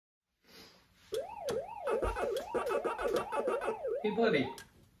Hey, buddy.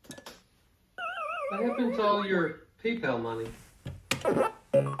 What happened to all your PayPal money?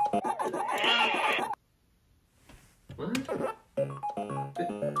 What?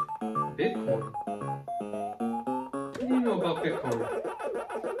 Bitcoin? What do you know about Bitcoin?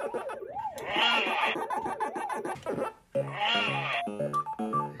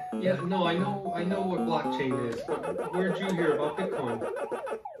 Yeah, no, I know what blockchain is, but where'd you hear about Bitcoin?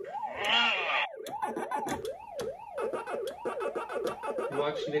 You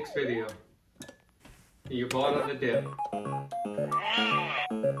watched Nick's video. You bought on the dip.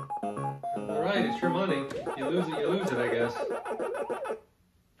 Alright, it's your money. You lose it, I guess.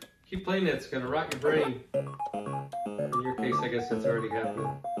 Keep playing that, it's gonna rot your brain. In your case, I guess that's already happening.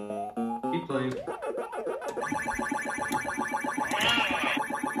 Keep playing.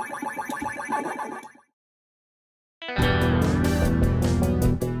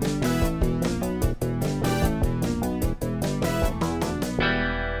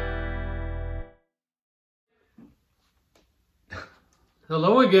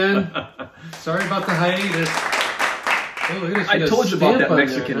 Hello again. Sorry about the hiatus. Oh, I told you about that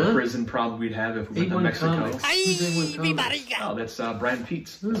Mexican prison problem we'd have if we went to Mexico. Oh, that's Brian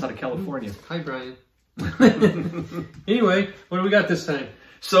Peets. That's out of California. Hi, Brian. Anyway, what do we got this time?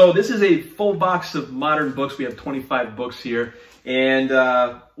 So this is a full box of modern books. We have 25 books here. And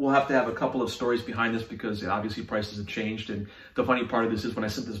we'll have to have a couple of stories behind this because obviously prices have changed. And the funny part of this is when I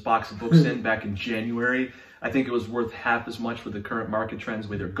sent this box of books in back in January, I think it was worth half as much with the current market trends,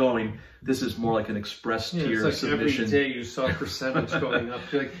 the way they're going. This is more like an express tier it's like submission. Every day you saw percentage going up.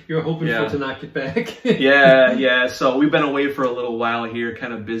 You're hoping for it to knock it back. Yeah. So we've been away for a little while here,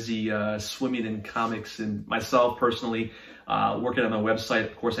 kind of busy swimming in comics. And myself personally, working on my website.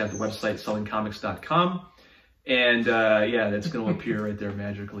 Of course, I have the website, sellingcomics.com. And that's going to appear right there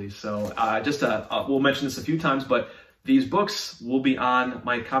magically. So we'll mention this a few times, but these books will be on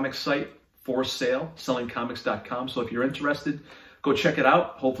my comic site for sale, sellingcomics.com. So if you're interested, go check it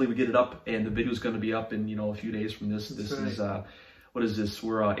out. Hopefully we get it up, and the video is going to be up in a few days from this. This is what is this?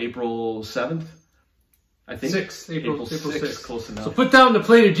 We're April 7th, I think. April 6th, close enough. So put down the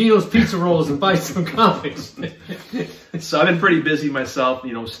plate of Gino's pizza rolls and buy some comics. So I've been pretty busy myself.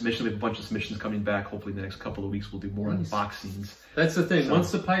 Submission. We have a bunch of submissions coming back. Hopefully the next couple of weeks we'll do more unboxings. That's the thing. So,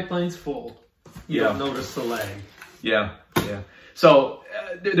 once the pipeline's full, you don't notice the lag. Yeah. So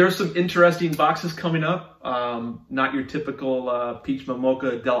there's some interesting boxes coming up. Not your typical Peach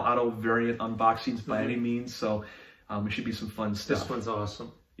Momoka Del Auto variant unboxings by any means. So it should be some fun stuff. This one's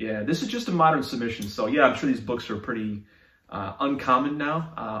awesome. Yeah, this is just a modern submission. So yeah, I'm sure these books are pretty uncommon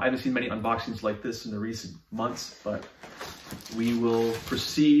now. I haven't seen many unboxings like this in the recent months, but we will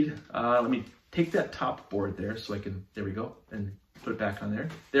proceed. Let me take that top board there so I can, there we go, and put it back on there.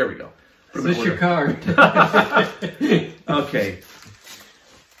 There we go. Is this your card? Okay.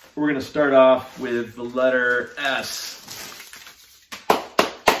 We're going to start off with the letter S.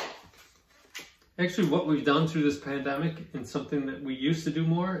 Actually, what we've done through this pandemic, and something that we used to do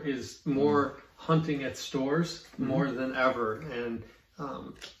more, is more hunting at stores more than ever. And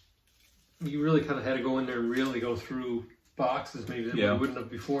you really kind of had to go in there and really go through boxes maybe that we wouldn't have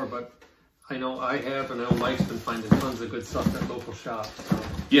before. But I know I have, and I know Mike's been finding tons of good stuff at local shops. So.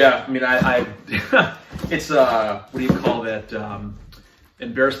 Yeah, I mean, I it's what do you call that?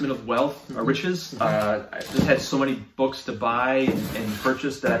 Embarrassment of wealth or riches. I just had so many books to buy and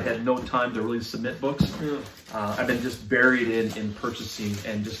purchase that I had no time to really submit books. I've been just buried in purchasing,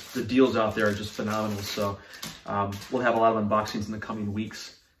 and just the deals out there are just phenomenal. So we'll have a lot of unboxings in the coming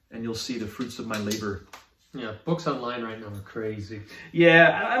weeks, and you'll see the fruits of my labor. Yeah, books online right now are crazy.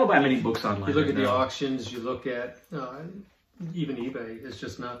 Yeah, I don't buy many books online. You look at the auctions, you look at even eBay. It's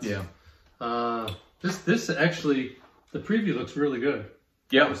just nuts. Yeah. This actually, the preview looks really good.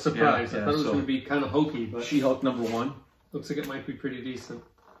 Yeah, I was surprised. I thought it was going to be kind of hokey, but She-Hulk #1 looks like it might be pretty decent.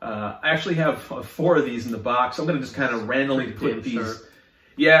 I actually have 4 of these in the box. I'm going to just kind of randomly put these. Sharp.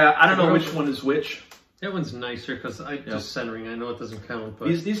 Yeah, I don't know which one is which. That one's nicer because just centering. I know it doesn't count, but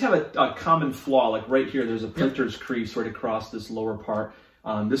these have a common flaw. Like right here, there's a printer's crease right across this lower part.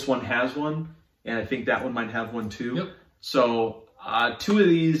 This one has one, and I think that one might have one too. Yep. So 2 of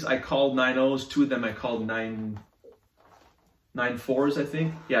these I called 9.0s. 2 of them I called 9.4s, I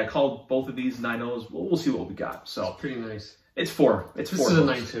think. Yeah, I called both of these 9.0s. We'll see what we got. So it's pretty nice. It's 4. It's 4. This is a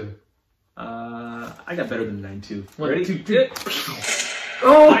 9.2. I got better than 9.2. 1, Ready? 2, 3.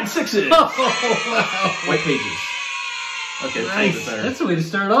 Oh, 9.6s. Oh, wow. White pages. Okay, nice. Better. That's the way to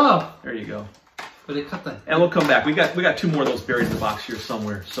start off. There you go. But they cut that. And we'll come back. We got 2 more of those buried in the box here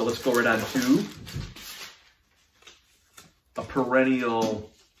somewhere. So let's go right on to a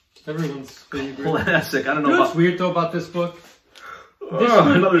perennial everyone's favorite classic. I don't know. You know what's weird though about this book?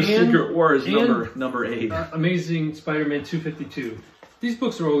 Another Secret Wars number 8. Amazing Spider-Man 252. These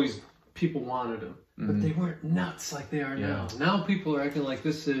books are always, people wanted them, but they weren't nuts like they are now. Now people are acting like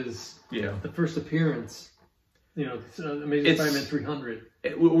this is the first appearance. You know, Amazing Spider-Man 300.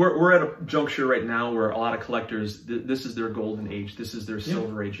 We're at a juncture right now where a lot of collectors, this is their golden age. This is their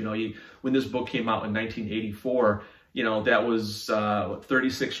silver age. You know, when this book came out in 1984, you know, that was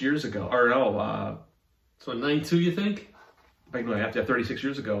 36 years ago. Or no. So 92, you think? After 36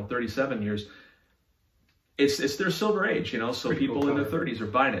 years ago, 37 years. It's their silver age, you know, so people in their 30s are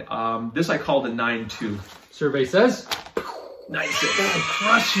buying it. This I called a 9.2. Survey says? 9.6.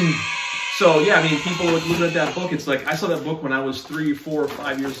 Crushing. So, yeah, I mean, people would look at that book. It's like, I saw that book when I was 3, 4,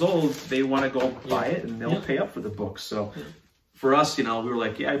 5 years old. They want to go buy it, and they'll pay up for the book. So, for us, you know, we were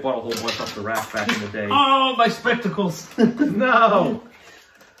like, I bought a whole bunch off the rack back in the day. Oh, my spectacles. No.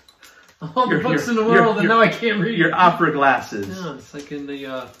 All the books in the world, and now I can't read. Your opera glasses. Yeah, it's like in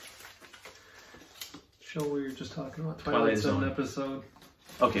the show we were just talking about, Twilight Zone episode.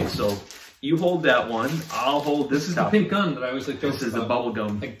 Okay, so you hold that one. I'll hold this. This is the pink gun that I was like. This is the bubble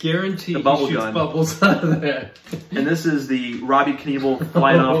gum. I guarantee the bubble he shoots gun. Bubbles out of that. And this is the Robbie Knievel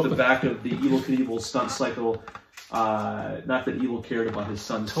flying off the back of the Evil Knievel stunt cycle. Not that Evil cared about his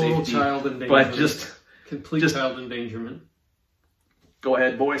son's Total safety, child endangerment. but just complete child endangerment. Go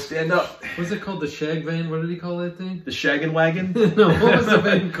ahead, boy, stand up. What's it called? The shag van? What did he call that thing? The shaggin' wagon? No, what was the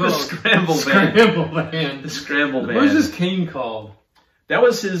van called? The scramble van. Scramble van. The scramble van. What was this cane called? That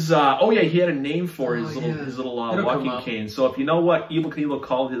was his, oh yeah, he had a name for his little walking cane. So if you know what Evil Knievel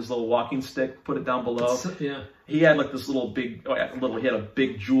called his little walking stick, put it down below. He had like this little big, he had a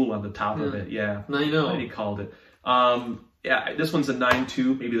big jewel on the top of it, I know. What he called it. Yeah, this one's a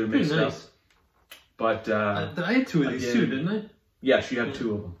 9.2, maybe they're mixed up. But, I had 2 of these too, didn't I? Yes, you have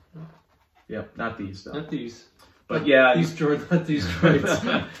 2 of them. Yep, not these though. Not these. But yeah. These Jordan, not these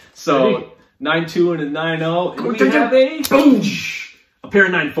droids. So, 9.2 and a 9.0. And we have a boom! A pair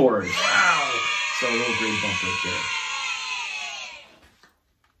of 9.4s. Wow! So a little green bump right there.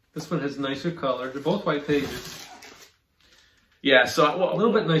 This one has nicer color. They're both white pages. Yeah, so a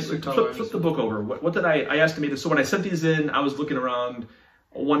little bit nicer color. Flip the book over. What did I estimated? So when I sent these in, I was looking around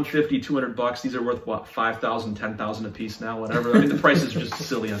 $150, $200. These are worth what, $5,000, $10,000 a piece now, whatever. I mean, the price is just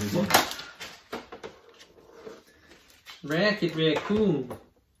silly on these books. Racket raccoon.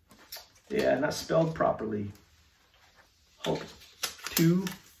 Yeah, not spelled properly. Hulk 2,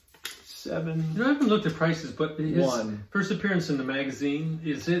 7. You know, I haven't looked at prices, but his 1. First appearance in the magazine,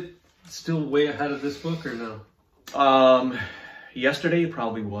 is it still way ahead of this book or no? Yesterday it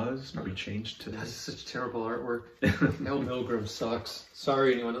probably was. Probably changed today. That's such terrible artwork. Al Milgrom sucks.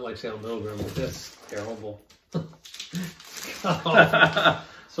 Sorry anyone that likes Al Milgrom, but that's terrible.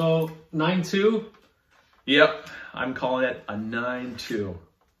 So 9.2. Yep, I'm calling it a 9.2.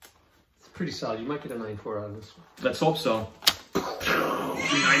 It's pretty solid. You might get a 9.4 out of this one. Let's hope so.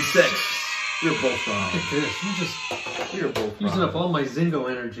 9.6. You're both wrong. Look at this. You're both using up all my Zingo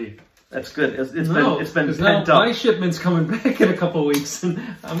energy. That's good. It's been pent up. My shipment's coming back in a couple of weeks, and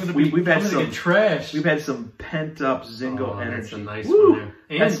I'm gonna get trashed. We've had some pent up Zingo energy. That's a nice one there.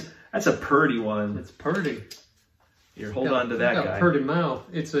 And that's a purdy one. It's purdy. Here, hold on to that guy. Got a purdy mouth.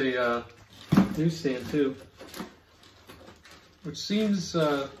 It's a newsstand too, which seems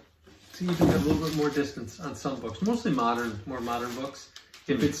to even have a little bit more distance on some books. Mostly more modern books.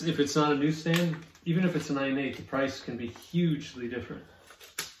 If it's not a newsstand, even if it's a 9.8, the price can be hugely different.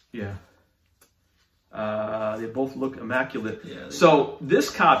 Yeah. They both look immaculate. Yeah, so this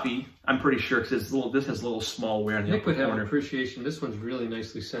copy, I'm pretty sure, because this has a little small wear in the upper corner. Nick would have an appreciation. This one's really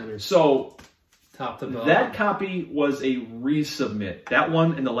nicely centered. So top to bottom. That copy was a resubmit. That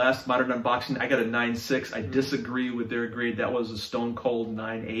one in the last Modern Unboxing, I got a 9.6. I disagree with their grade. That was a stone cold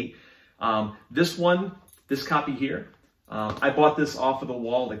 9.8. This copy here, I bought this off of the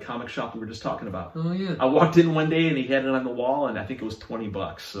wall at the comic shop we were just talking about. Oh, yeah. I walked in one day and he had it on the wall, and I think it was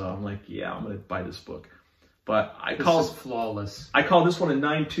 $20. So I'm like, yeah, I'm going to buy this book. But this is flawless. I call this one a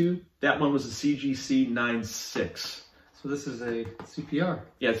 9.2. That one was a CGC 9.6. So this is a CPR.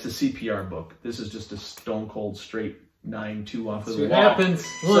 Yeah, it's a CPR book. This is just a stone cold straight 9.2 off of the wall. What happens?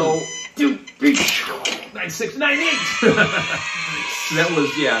 So, 2, 3, 9.6, 9.8. So that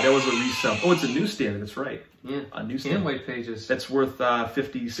was a resub. Oh, it's a newsstand. That's right. Yeah, a newsstand. And white pages. That's worth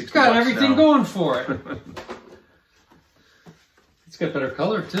 50, 60 got bucks everything now. going for it. It's got better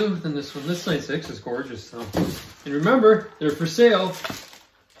color too than this one. This 9.6 is gorgeous though. And remember, they're for sale.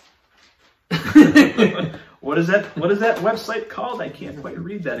 What is that website called? I can't quite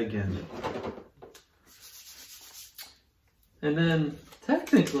read that again. And then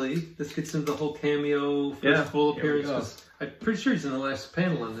technically, this gets into the whole cameo first full appearance. 'Cause I'm pretty sure he's in the last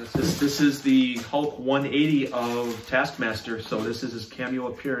panel on this. This is the Hulk 180 of Taskmaster, so this is his cameo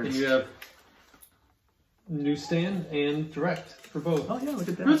appearance. And you have newsstand and direct for both. Oh yeah, look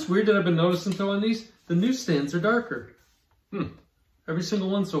at that. You know what's weird that I've been noticing though on these? The newsstands are darker. Every single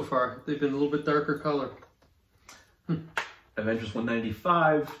one so far, they've been a little bit darker color. Avengers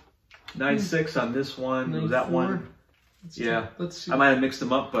 195, 96 on this one. Was that one? Let's see. I might have mixed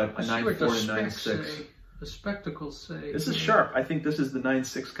them up, but a Let's see 94 what and the a specs 96. say. The spectacles say. This is sharp. I think this is the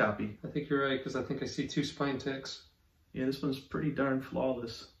 96 copy. I think you're right, because I think I see 2 spine ticks. Yeah, this one's pretty darn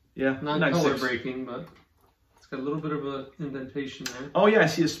flawless. Yeah, Not 96. color breaking, but it's got a little bit of an indentation there. Oh yeah, I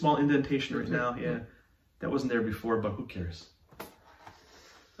see a small indentation right now. Yeah, that wasn't there before, but who cares?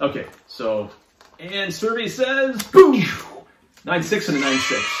 Okay, so, and survey says, boom! 96 and a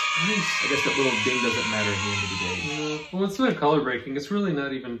 96. Nice. I guess that little ding doesn't matter at the end of the day. Well, it's not color breaking. It's really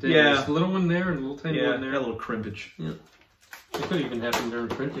not even ding. Yeah. There's a little one there and a little tiny one there. Yeah, a little crimpage. Yeah. It could even happen during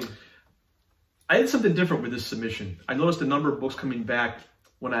printing. I did something different with this submission. I noticed a number of books coming back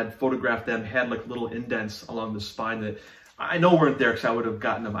when I'd photographed them had like little indents along the spine that I know weren't there because I would have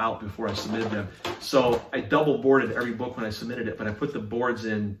gotten them out before I submitted them. So I double boarded every book when I submitted it, but I put the boards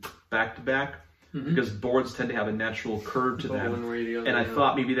in back to back because boards tend to have a natural curve to them. And I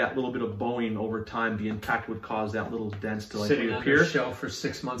thought maybe that little bit of bowing over time, the impact would cause that little dents to like sitting reappear. on the shelf for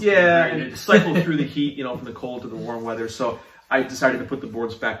 6 months. Yeah, and cycle through the heat, you know, from the cold to the warm weather. So I decided to put the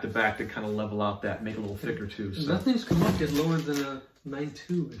boards back to back to kind of level out that, make it a little thicker too. So. Nothing's come up yet lower than a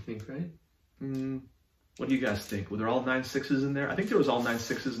 9.2, I think, right? What do you guys think? Were there all 9.6s in there? I think there was all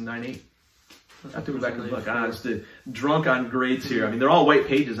 9.6s and 9.8. I have to go back and look. I'm just drunk on grades here. I mean, they're all white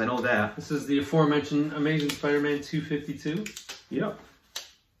pages. I know that. This is the aforementioned Amazing Spider-Man 252. Yep.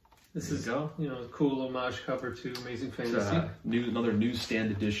 This is, you know, a cool homage cover to Amazing Fantasy. Another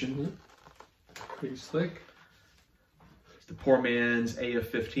newsstand edition. Pretty slick. It's the poor man's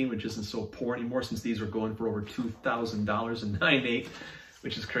AF-15, which isn't so poor anymore since these are going for over $2,000 in 9.8,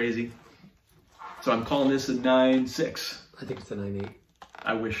 which is crazy. So I'm calling this a 9.6. I think it's a 9.8.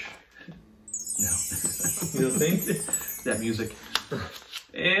 I wish. No. You don't think? That music.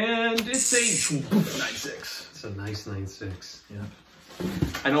 And it's a 9.6. It's a nice 9.6. Yeah.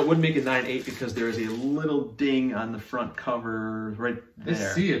 I know it would make a 9.8 because there is a little ding on the front cover right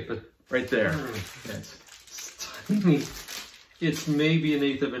there. I see it, but... Right there. Yeah, it's tiny. It's maybe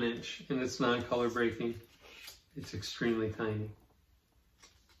 1/8 of an inch, and it's non-color breaking. It's extremely tiny.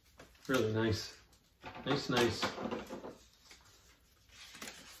 Really nice. Nice.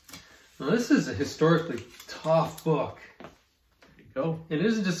 Now this is a historically tough book. There you go. And it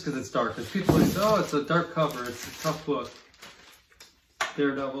isn't just because it's dark. Because people say, oh, it's a dark cover. It's a tough book.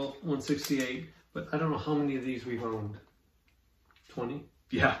 Daredevil, 168. But I don't know how many of these we've owned. 20?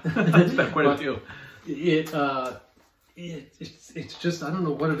 Yeah, it's been quite a few. It's just, I don't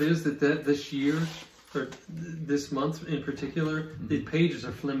know what it is that this year, or this month in particular, the pages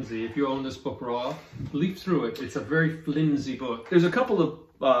are flimsy. If you own this book raw, leaf through it. It's a very flimsy book. There's a couple of,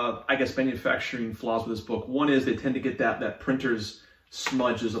 I guess, manufacturing flaws with this book. One is they tend to get that printer's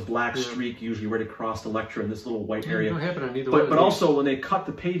smudge. There's a black streak usually right across the lecture in this little white area. It don't happen on either one. But also when they cut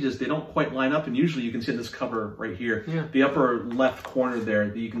the pages, they don't quite line up. And usually you can see in this cover right here, the upper left corner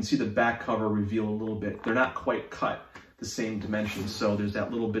there, you can see the back cover reveal a little bit. They're not quite cut the same dimensions. So there's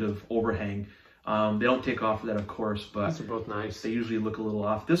that little bit of overhang. They don't take off for that, of course, but these are both nice. They usually look a little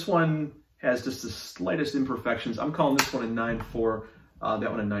off. This one has just the slightest imperfections. I'm calling this one a 9.4, that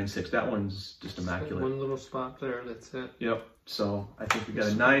one a 9.6. That one's just immaculate. One little spot there, that's it. Yep. So I think we got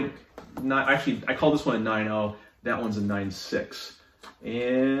a 9. Actually, I call this one a 9.0. That one's a 9.6.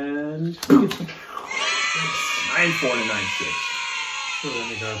 And 9.4 and a 9.6. Throw that in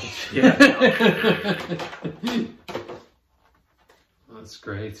the garbage. Yeah. That's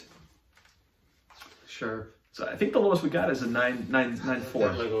great. Sharp. So I think the lowest we got is a 9.4.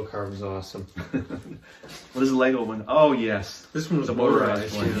 That Lego car was awesome. What is the Lego one? Oh yes, this one was the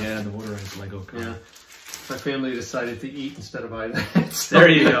motorized one. Yeah, the motorized Lego car. Yeah. My family decided to eat instead of buy that. So there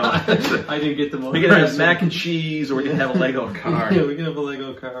you go. I didn't get the motorized. We can have mac and cheese, or we can have a Lego car. Yeah, we can have a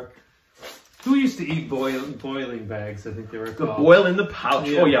Lego car. Who used to eat boiling bags? I think they were called. The boil in the pouch.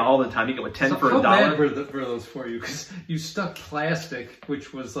 Yeah. Oh yeah, all the time. You get what 10 for $1. How bad were those for you? Because you stuck plastic,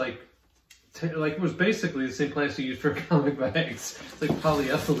 which was like it was basically the same plastic used for comic bags. It's like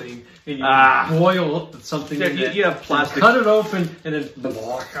polyethylene, and you boil something. Yeah, in it, you have plastic. Cut it open, and then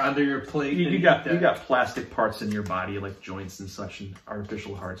onto your plate. You got plastic parts in your body, like joints and such, and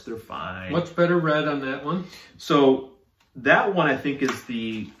artificial hearts. They're fine. Much better red on that one. So that one, I think, is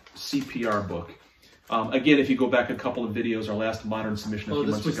the CPR book. Again, if you go back a couple of videos, our last modern submission a few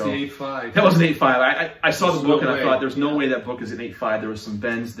months ago. Oh, this was the 8.5. That was an 8.5. I saw the book and I thought there's no Yeah. way that book is an 8.5. There was some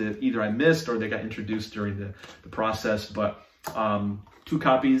bends that either I missed or they got introduced during the process. But 2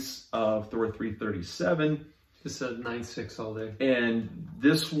 copies of Thor 337. This said 9.6 all day. And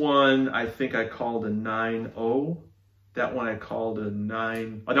this one, I think I called a 9.0. That one I called a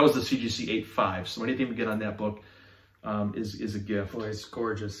 9. Oh, that was the CGC 8.5. So anything we get on that book is a gift. Boy, it's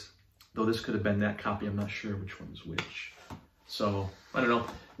gorgeous. Though this could have been that copy. I'm not sure which one is which. So, I don't know.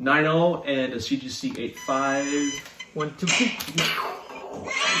 9.0 and a CGC 8.5. 1, 2, 3.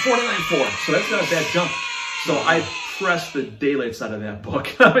 4 to 9.4. So that's not a bad jump. So I pressed the daylights out of that book.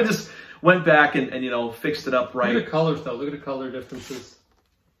 I just went back and you know, fixed it up right. Look at the colors though. Look at the color differences.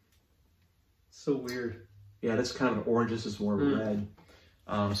 So weird. Yeah, that's kind of an orange. This is more of a red.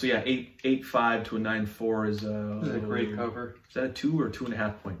 So yeah, 8.5 to a 9.4 is a great cover. Is that a 2 or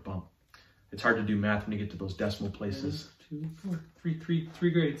 2.5 point bump? It's hard to do math when you get to those decimal places. 2, 4, 3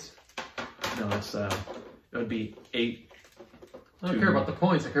 grades. No, it's it would be 8. I don't care about the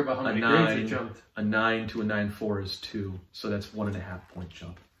points. I care about how many grades you jumped. A 9 to a 9.4 is 2, so that's 1.5 point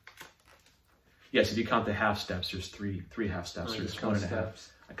jump. Yes, if you count the half steps, there's three half steps. There's 1.5.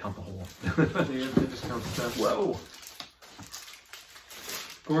 I count the whole. They just count steps. Whoa!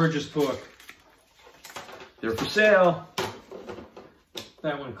 Gorgeous book. They're for sale.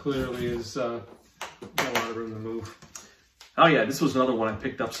 That one clearly is got a lot of room to move. Oh yeah, this was another one I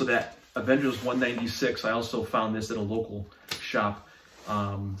picked up. So that Avengers 196, I also found this at a local shop.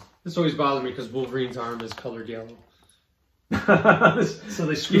 This always bothered me because Wolverine's arm is colored yellow. So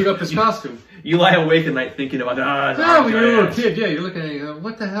they screwed up his costume. You lie awake at night thinking about when you're a little kid, yeah, you're looking at it,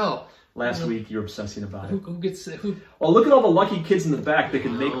 what the hell? Last week you were obsessing about it. Who gets who? Well, look at all the lucky kids in the back that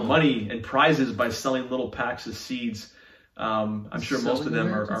can make money and prizes by selling little packs of seeds. I'm sure most of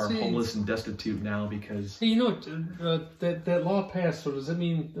them are homeless and destitute now because... Hey, you know, that law passed, so does that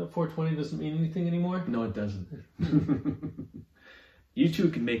mean 420 doesn't mean anything anymore? No, it doesn't. You too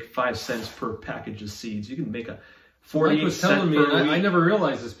can make 5 cents per package of seeds. You can make a 48 Mike was cent telling me, per and week. I never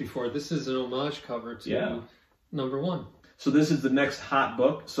realized this before. This is an homage cover to #1. So this is the next hot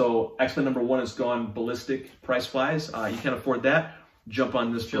book. So X-Men #1 has gone ballistic price-wise. You can't afford that. Jump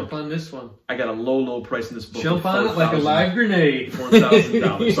on this book. Jump on this one. I got a low price in this book. Jump on it like a live grenade.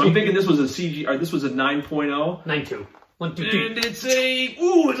 $4,000. So I'm thinking this was a CG, or this was a 9.0. 9.2. 1, 2, 3. And it's a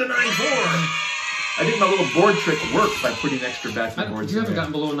 9.4. I think my little board trick worked by putting extra backing boards You in haven't there.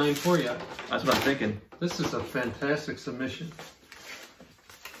 gotten below 9.4 yet. That's what I'm thinking. This is a fantastic submission.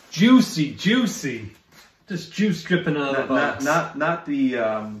 Juicy, juicy. Just juice dripping out of the box. Not the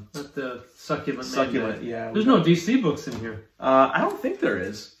Not the succulent. succulent. Yeah. There's no DC books in here. I don't think there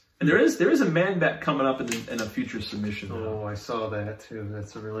is. And there is a man bat coming up in a future submission. Oh, I saw that too.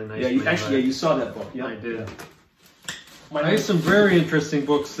 That's a really nice. Yeah, you saw that book. Yeah, I did. Yeah. I have some very interesting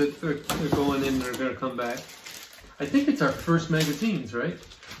books that are going in that are going to come back. I think it's our first magazines, right?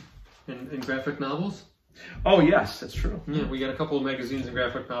 In graphic novels. Oh yes, that's true. Yeah, we got a couple of magazines and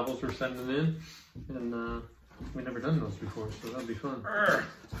graphic novels we're sending in, and we've never done those before, so that'll be fun.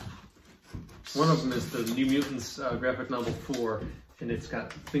 One of them is the New Mutants graphic novel 4, and it's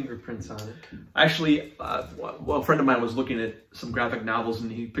got fingerprints on it. Actually, well, a friend of mine was looking at some graphic novels,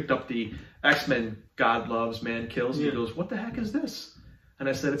 and he picked up the X-Men God Loves, Man Kills, and he goes, "What the heck is this?" And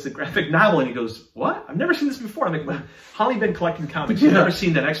I said, "It's a graphic novel." And he goes, "What? I've never seen this before." I'm like, well, how long have you been collecting comics? You've never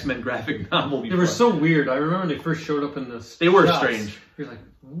seen that X-Men graphic novel before. They were so weird. I remember when they first showed up in the They were shops, strange. You're like,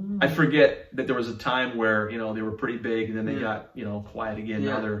 I forget that there was a time where, you know, they were pretty big, and then they got, you know, quiet again.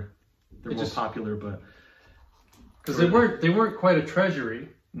 Yeah. Now they're more popular, but... Because they weren't quite a treasury.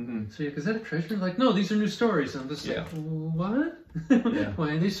 Mm-hmm. So is that a treasury? Like, no, these are new stories. I'm just like, what? Yeah.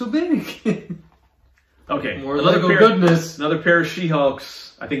 Why are they so big? Okay, More Lego goodness. Another pair of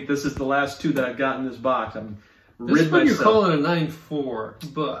She-Hulks. I think this is the last 2 that I've got in this box. I'm This rid one myself. you're calling a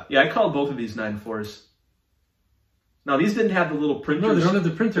 9.4, but... Yeah, I called both of these 9.4s. Now, these didn't have the little printers. No, they don't have the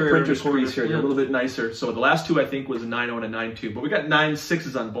printer screens here. Yeah. They're a little bit nicer. So the last 2, I think, was a 9.0 and a 9.2. But we got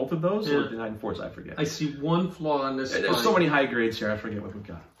 9.6s on both of those, or the 9.4s, I forget. I see one flaw in this. There's so many high grades here, I forget what we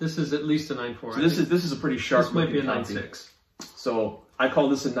got. This is at least a 9.4. So this is a pretty sharp. This might be a copy. 9.6. So I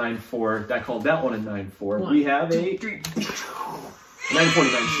called this a 9.4. I called that one a 9.4. We have a 9.4 to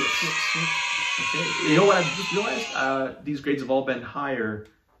 9.6. Okay. You know what? I've just realized these grades have all been higher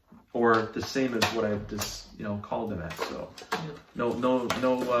or the same as what I just called them at. So no.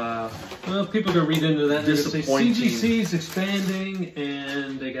 Well, people can read into that. Disappointing. CGC's expanding,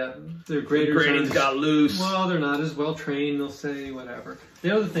 and they got their graders. The gradings got loose. Well, they're not as well trained. They'll say whatever. The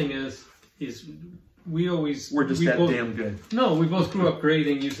other thing is we're just that damn good. No, we both grew up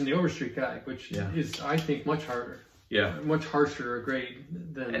grading using the Overstreet guide, which Yeah. is, I think, much harder. Yeah. Much harsher a grade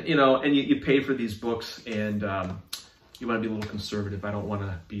than... And, you know, and you pay for these books, and you want to be a little conservative. I don't want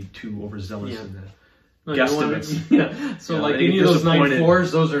to be too overzealous in the guesstimates. Yeah. So, You know, like, and any you're of those disappointed.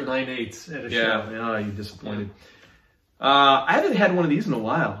 9.4s, those are 9.8s at a show. Yeah, you're disappointed. I haven't had one of these in a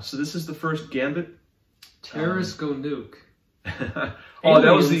while, so this is the first Gambit. Terrorists go nuke. Oh,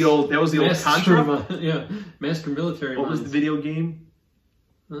 that was the old Contra. Yeah, Master Military. What was the video game?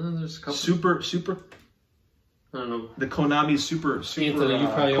 There's a couple. Super. I don't know. The Konami Super. Anthony, you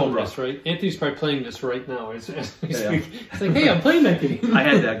probably own Cobra. this, right? Anthony's probably playing this right now. As we Yeah. speak. It's like, hey, I'm playing that game. I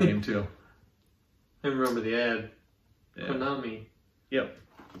had that game too. I remember the ad. Yeah. Konami. Yep.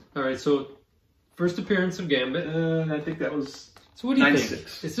 All right, so first appearance of Gambit. I think that was. So what do you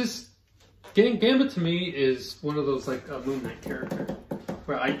 96. think? Is this Gambit to me is one of those like a Moon Knight character,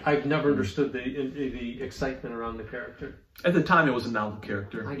 where I've never understood the excitement around the character. At the time, it was a novel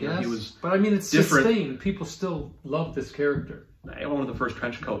character. I You know, guess, he was but I mean, it's different. sustained. People still love this character. one of the first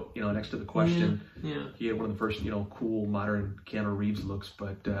trench coat. You know, next to the Question. Yeah. He had one of the first, cool modern Keanu Reeves looks,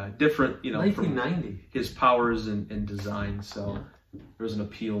 but different. You know, from 1990. his powers and design. So there was an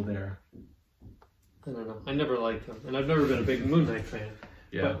appeal there. I don't know. I never liked him, and I've never been a big Moon Knight fan.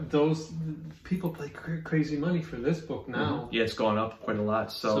 Yeah. But those people pay crazy money for this book now. Yeah, it's gone up quite a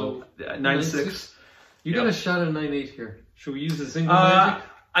lot. So 9.6. 9.6. You got a shot at 9.8 here. Should we use the single I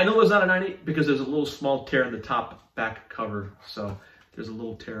magic? know there's not a 9.8 because there's a little small tear in the top back cover. So there's a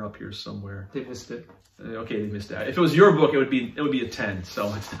little tear up here somewhere. They missed it. Okay, they missed that. If it was your book, it would be a 10.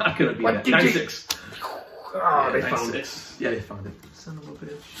 So it's not going to be that. 9.6. Oh, they found it. Yeah, they found it. Son of a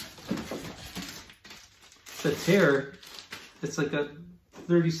bitch. The tear, it's like a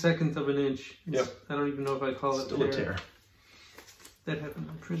 32nd of an inch. Yep. I don't even know if I call it Still a tear. That happened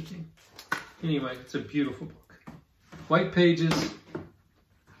on printing. Anyway, it's a beautiful book. White pages.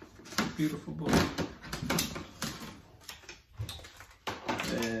 Beautiful book.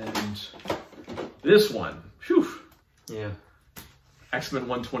 And this one, whew, Yeah. X-Men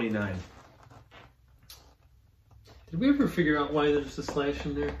 129. Did we ever figure out why there's a slash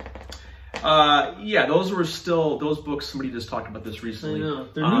in there? Yeah, those books. Somebody just talked about this recently. I know.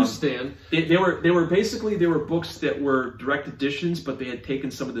 They're newsstand. They were basically books that were direct editions, but they had taken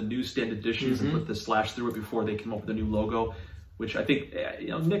some of the newsstand editions and put the slash through it before they came up with a new logo, which I think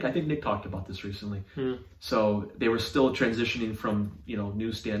Nick talked about this recently. So they were still transitioning from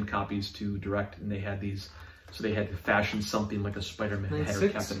newsstand copies to direct, and they had these. So they had to fashion something like a Spider-Man head or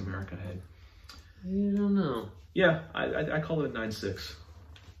Captain America head. I don't know. Yeah, I call it a 9.6.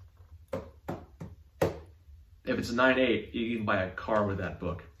 If it's a 9.8, you can buy a car with that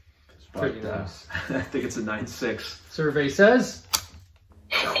book. It's pretty nice. I think it's a 9.6. Survey says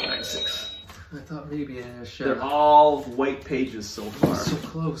 9.6. I thought maybe I had a shot. They're all white pages so far. So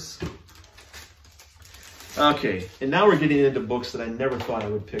close. Okay, and now we're getting into books that I never thought I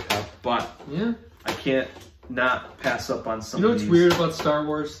would pick up, but Yeah. I can't not pass up on some You know of what's these. weird about Star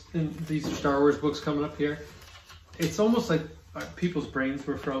Wars? And these are Star Wars books coming up here. It's almost like people's brains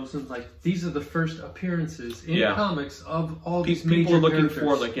were frozen. Like these are the first appearances in comics of all these major People are looking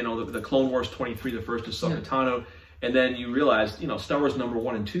characters. for the Clone Wars 23, the first Ahsoka Tano, and then you realize Star Wars number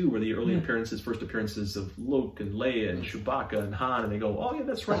 1 and 2 were the early first appearances of Luke and Leia and Chewbacca and Han, and they go, oh yeah,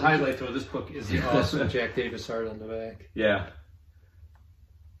 that's right. The highlight though of this book is the awesome Jack Davis art on the back. Yeah.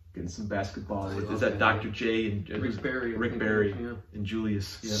 Getting some basketball. Is that Dr. J and Rick Barry? Rick Barry and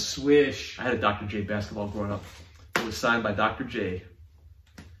Julius. Yeah. Swish. I had a Dr. J basketball growing up. It was signed by Dr. J.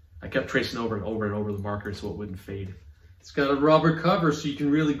 I kept tracing over and over and over the marker so it wouldn't fade. It's got a rubber cover so you can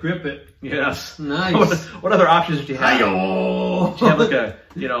really grip it. Yes. Nice. What other options did you have? Hi-yo! Did you have like a,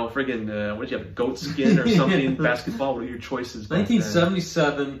 friggin', what did you have, goat skin or something? Basketball? What are your choices?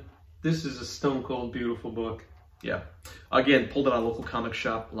 1977. This is a stone cold beautiful book. Yeah. Again, pulled it out of a local comic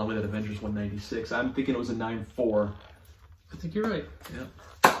shop along with that Avengers 196. I'm thinking it was a 9.4. I think you're right.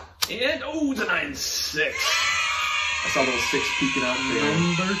 Yeah. And, it's a 9.6. I saw a little 6 peeking out there.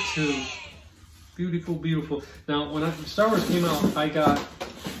 Number 2. Beautiful, beautiful. Now, when Star Wars came out, I got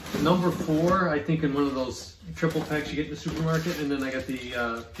number 4, I think, in one of those triple packs you get in the supermarket, and then I got the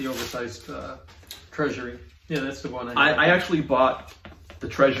oversized Treasury. Yeah, that's the one I actually bought the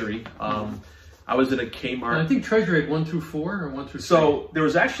Treasury. I was in a Kmart. And I think Treasury had 1 through 4 or 1 through 3. So there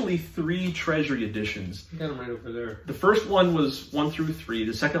was actually 3 Treasury editions. I got them right over there. The first one was 1 through 3.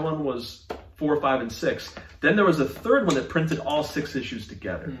 The second one was 4, 5, and 6. Then there was a third one that printed all 6 issues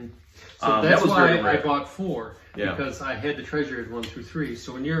together. So that's why very rare. I bought 4, Yeah. because I had the Treasury at 1 through 3.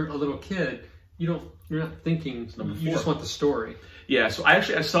 So when you're a little kid, you're not thinking. Number 4. You just want the story. Yeah, so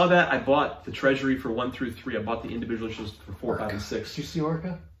I saw that. I bought the Treasury for 1 through 3. I bought the individual issues for 4, 5, and 6. Did you see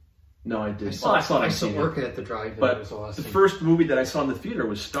Orca? No, I didn't. I saw Orca at the drive-in. But it was awesome. the first movie that I saw in the theater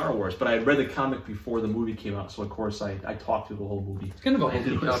was Star Wars, but I had read the comic before the movie came out, so of course I talked through the whole movie. It's kind of a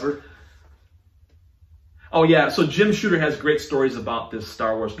hokey cover. Oh yeah, so Jim Shooter has great stories about this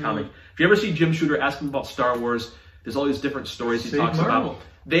Star Wars comic. If you ever see Jim Shooter, ask him about Star Wars. There's all these different stories he talks about.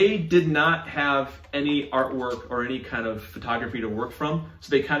 They did not have any artwork or any kind of photography to work from,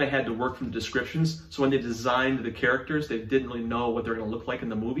 so they kind of had to work from the descriptions. So when they designed the characters, they didn't really know what they're going to look like in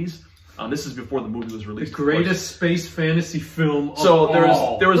the movies. This is before the movie was released. The greatest space fantasy film of so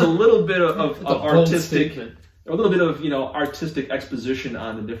all. there was a little bit of artistic, statement. a little bit of artistic exposition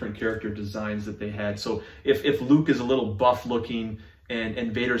on the different character designs that they had. So if Luke is a little buff looking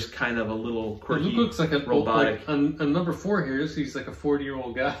and Vader's kind of a little quirky, Luke looks like a robotic. Like, on number 4 here, he's like a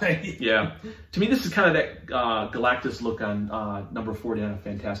 40-year-old guy. Yeah, to me this is kind of that Galactus look on number 40 on a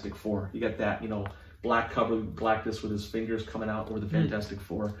Fantastic Four. You got that black cover Galactus with his fingers coming out over the Fantastic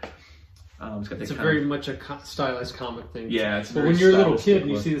Four. It's very much a stylized comic thing. Yeah, but when you're a little kid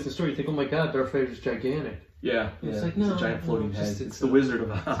and you see this in the story, you think, "Oh my God, Darth Vader's gigantic." Yeah, it's like a giant floating head. It's the Wizard of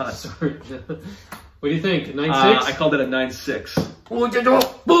Oz. What do you think? 9.6? I called it a 9.6. Boom!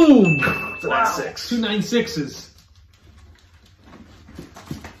 It's a 9.6. 2 9.6s.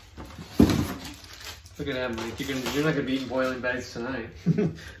 Look at that, Mike. You're not going to be eating boiling bags tonight.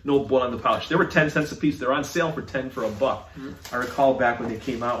 No boil in the pouch. They were 10 cents a piece. They're on sale for 10 for $1. I recall back when they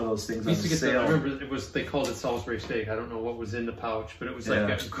came out with those things on sale. I remember they called it Salisbury steak. I don't know what was in the pouch, but it was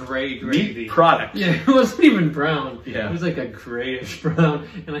like a gray gravy. Meat product. Yeah, it wasn't even brown. Yeah. It was like a grayish brown.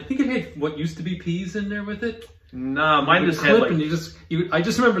 And I think it had what used to be peas in there with it. Nah, mine just had like... And I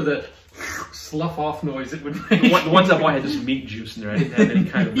just remember the slough off noise it would make. The ones I bought had just meat juice in there. I didn't have any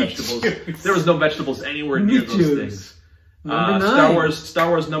kind of vegetables. There was no vegetables anywhere near those things. Star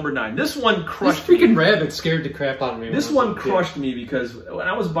Wars number 9. This one crushed me. This freaking rabbit scared the crap out of me. This one crushed me because when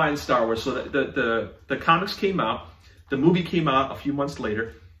I was buying Star Wars, so the comics came out, the movie came out a few months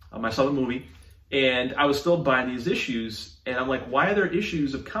later. I saw the movie, and I was still buying these issues, and I'm like, why are there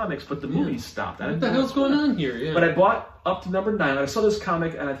issues of comics but the movie stopped? What the hell's going on here? Yeah. But I bought up to number 9, and I saw this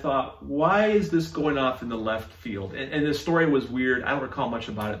comic, and I thought, why is this going off in the left field? And the story was weird. I don't recall much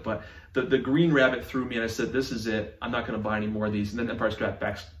about it, but the green rabbit threw me, and I said, this is it. I'm not going to buy any more of these. And then Empire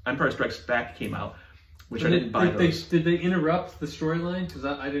Strikes Back came out, which I didn't buy those. Did they interrupt the storyline? Because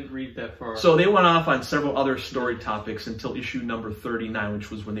I didn't read that far. So they went off on several other story topics until issue number 39,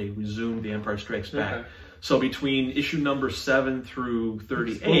 which was when they resumed the Empire Strikes Back. Okay. So between issue number 7 through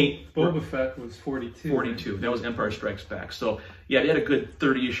 38... Boba Fett was 42. 42. Right? That was Empire Strikes Back. So, yeah, they had a good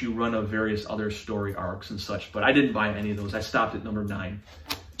 30-issue run of various other story arcs and such, but I didn't buy any of those. I stopped at number 9.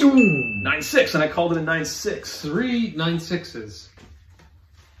 9.6, and I called it a 9.6. 3 9.6s.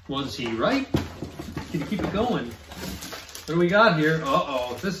 Was he right? Can you keep it going? What do we got here?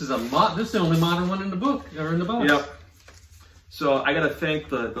 Uh-oh. This is the only modern one in the book, or in the box. Yep. So I got to thank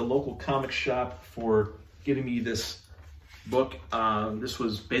the local comic shop for giving me this book. This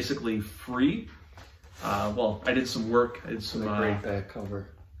was basically free. Well, I did some work. I did some great back cover,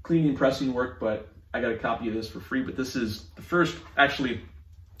 cleaning and pressing work, but I got a copy of this for free. But this is the first, actually,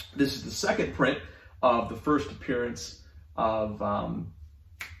 this is the second print of the first appearance of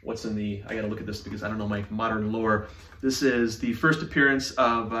what's in the, I got to look at this because I don't know my modern lore. This is the first appearance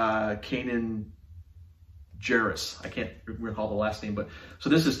of Kanan Jarrus. I can't recall the last name, but so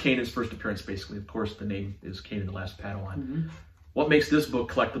this is Kanan's first appearance, basically. Of course, the name is Kanan, the Last Padawan. What makes this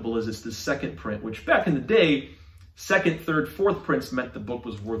book collectible is it's the second print, which back in the day, second, third, fourth prints meant the book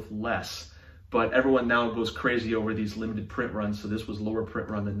was worth less. But everyone now goes crazy over these limited print runs, so this was lower print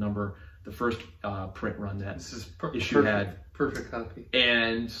run than the first print run that this is issue had. Perfect copy.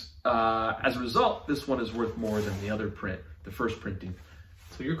 And as a result, this one is worth more than the other print, the first printing.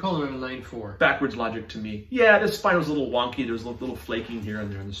 So you're calling it a 9.4. Backwards logic to me. Yeah, this spine was a little wonky. There was a little flaking here and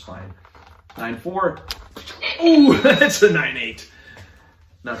there in the spine. 9.4. Ooh, that's a 9.8.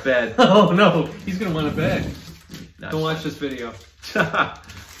 Not bad. Oh no, he's gonna want it back. Don't watch this video.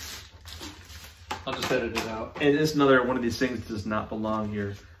 I'll just edit it out. And it's another one of these things that does not belong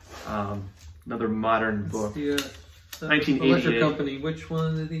here. Another modern book. The 1988. Electric Company. Which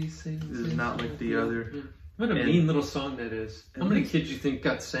one of these things? This is not like the other. What a mean little song that is. How many kids you think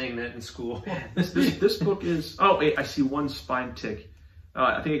got sang that in school? This book is... Oh, wait, I see one spine tick.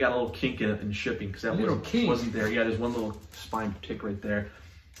 I think I got a little kink in it in shipping because that wasn't there. Yeah, there's one little spine tick right there.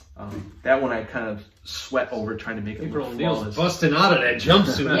 That one I kind of sweat over trying to make it April look O'Neil's flawless. busting out of that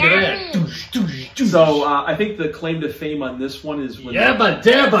jumpsuit. Look at that. So I think the claim to fame on this one is when Yabba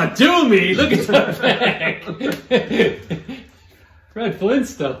dabba do me. Look at that back. Fred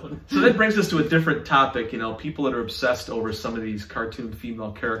Flintstone. So that brings us to a different topic. You know, people that are obsessed over some of these cartoon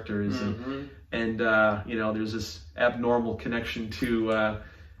female characters, and you know, there's this abnormal connection to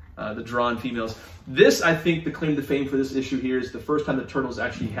the drawn females. This, I think, the claim to fame for this issue here is the first time the Turtles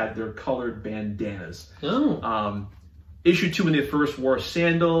actually had their colored bandanas. Oh. Issue 2 when they first wore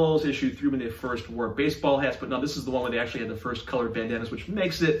sandals, issue 3 when they first wore baseball hats, but now this is the one where they actually had the first colored bandanas, which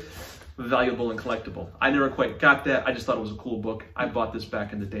makes it valuable and collectible. I never quite got that. I just thought it was a cool book. I bought this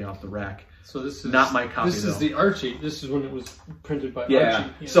back in the day off the rack. So this is not my copy. This is the Archie. This is when it was printed by Archie. Yeah.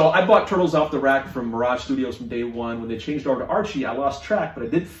 So I bought Turtles off the rack from Mirage Studios from day one. When they changed over to Archie, I lost track, but I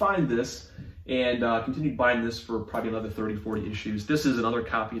did find this and continued buying this for probably another 30, 40 issues. This is another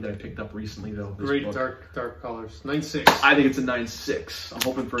copy that I picked up recently, though. Great dark colors. 9.6. I think it's a 9.6. I'm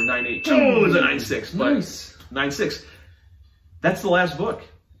hoping for a 9.8. Oh, it's a 9.6. But Nice. 9.6. That's the last book.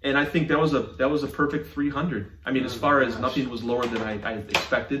 And I think that was a perfect 300. I mean, as far as nothing was lower than I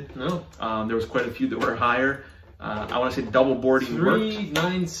expected. No. There was quite a few that were higher. I want to say double boarding worked.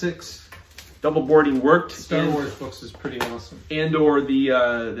 396. Double boarding worked. Star Wars books is pretty awesome. And or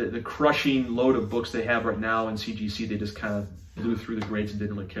the crushing load of books they have right now in CGC, they just kind of blew through the grades and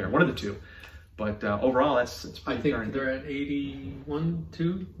didn't really care. One of the two. But overall, it's pretty I think darn they're at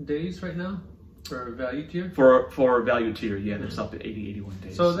 2 days right now for value tier. For value tier, yeah, it's up to 80, 81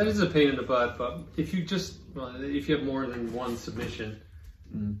 days. So that is a pain in the butt, but if you if you have more than one submission,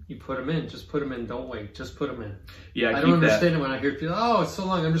 you put them in. Just put them in. Don't wait. Just put them in. Yeah, I don't understand it when I hear people, oh, it's so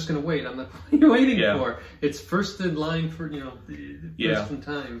long, I'm just going to wait. I'm like, what are you waiting for? It's first in line for, first in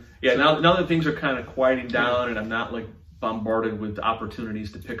time. Yeah, so, now that things are kind of quieting down and I'm not like bombarded with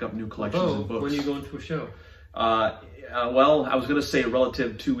opportunities to pick up new collections of books. When are you going to a show? Well, I was going to say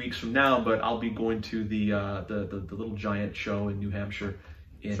relative 2 weeks from now, but I'll be going to the Little Giant show in New Hampshire.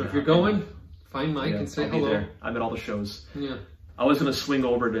 So if you're going, find Mike and say hello. There. I'm at all the shows. Yeah. I was going to swing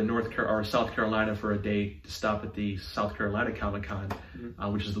over to South Carolina for a day to stop at the South Carolina Comic Con,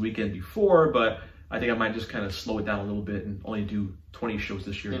 which is the weekend before, but I think I might just kind of slow it down a little bit and only do 20 shows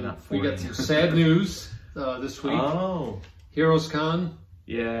this year and not 40. We got some sad news this week. Oh. Heroes Con.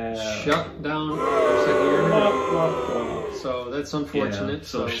 Yeah. Shut down. So that's unfortunate. Yeah.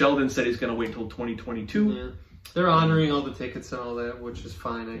 So Sheldon said he's going to wait till 2022. Yeah. They're honoring all the tickets and all that, which is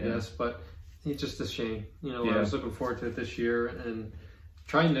fine, I guess, but it's just a shame. I was looking forward to it this year and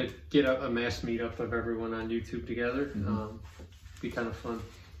trying to get a mass meetup of everyone on YouTube together. Be kind of fun.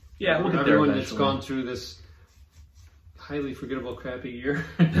 Yeah, we'll get everyone there that's gone through this highly forgettable, crappy year.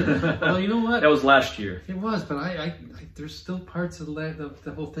 Well, you know what? That was last year. It was, but I there's still parts of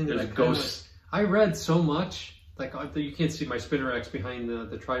the whole thing there's that ghosts. I read so much. Like, you can't see my spinner racks behind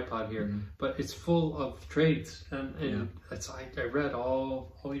the tripod here, but it's full of trades, and I read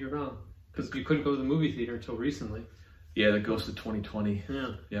all year round because you couldn't go to the movie theater until recently. Yeah, the ghost of 2020.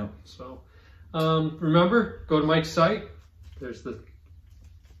 Yeah. So, remember, go to Mike's site. There's the.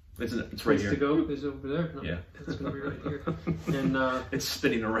 It's right here. To go is over there. No, yeah, it's gonna be right here. And it's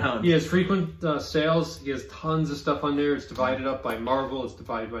spinning around. He has frequent sales. He has tons of stuff on there. It's divided up by Marvel. It's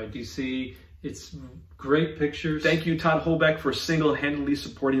divided by DC. It's great pictures. Thank you, Todd Holbeck, for single-handedly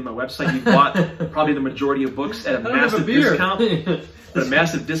supporting my website. You bought probably the majority of books at a massive discount. At a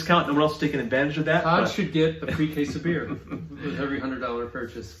massive discount. No one else is taking advantage of that. Todd should get a free case of beer with every $100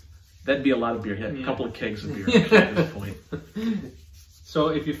 purchase. That'd be a lot of beer. A couple of kegs of beer at this point. So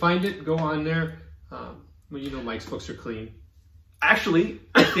if you find it, go on there. Mike's books are clean. Actually,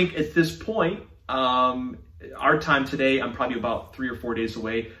 I think at this point, our time today, I'm probably about 3 or 4 days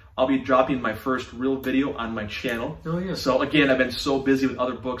away. I'll be dropping my first real video on my channel. Oh, yeah. So again, I've been so busy with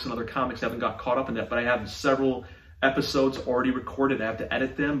other books and other comics, I haven't got caught up in that, but I have several episodes already recorded. I have to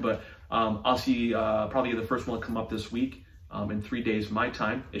edit them, but I'll see probably the first one will come up this week in 3 days my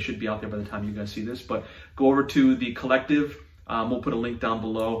time. It should be out there by the time you guys see this, but go over to the Collective. We'll put a link down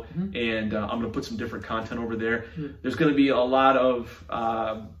below, and I'm going to put some different content over there. There's going to be a lot of,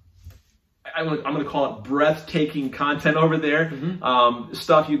 I'm going to call it breathtaking content over there.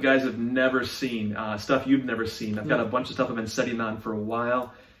 Stuff you guys have never seen, stuff you've never seen. I've got a bunch of stuff I've been setting on for a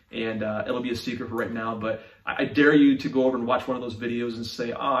while, and it'll be a secret for right now, but I dare you to go over and watch one of those videos and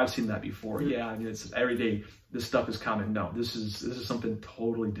say, oh, I've seen that before. Yeah, I mean, it's every day. This stuff is common. No, this is something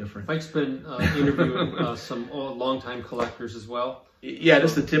totally different. Mike's been interviewing some longtime collectors as well. Yeah,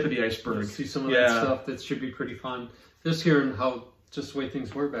 that's the tip of the iceberg. You'll see some of that stuff that should be pretty fun. Just hearing how just the way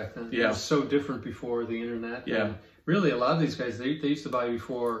things were back then. Yeah. It was so different before the internet. Yeah. And really, a lot of these guys, they used to buy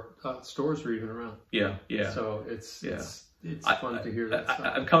before stores were even around. Yeah, yeah. So it's fun to hear that stuff.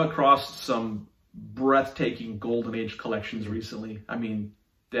 I've come across some breathtaking golden age collections recently. I mean,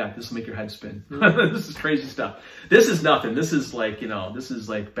 yeah, this will make your head spin. This is crazy stuff. This is nothing. This is like, this is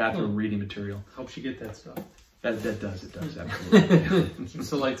like bathroom reading material. Helps you get that stuff. It does, absolutely. Keeps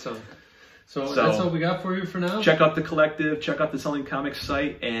the lights on. So that's all we got for you for now. Check out the collective, check out the Selling Comics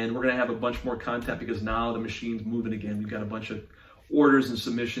site, and we're going to have a bunch more content because now the machine's moving again. We've got a bunch of orders and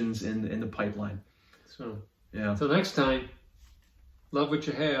submissions in the pipeline. So, yeah. Until next time, love what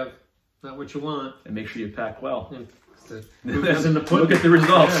you have, not what you want. And make sure you pack well. And in the pudding. Look at the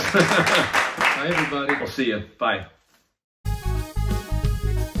results. Yeah. Bye, everybody. We'll see you. Bye.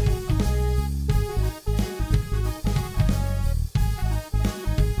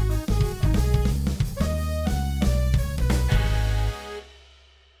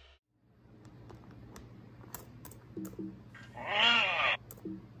 Ah!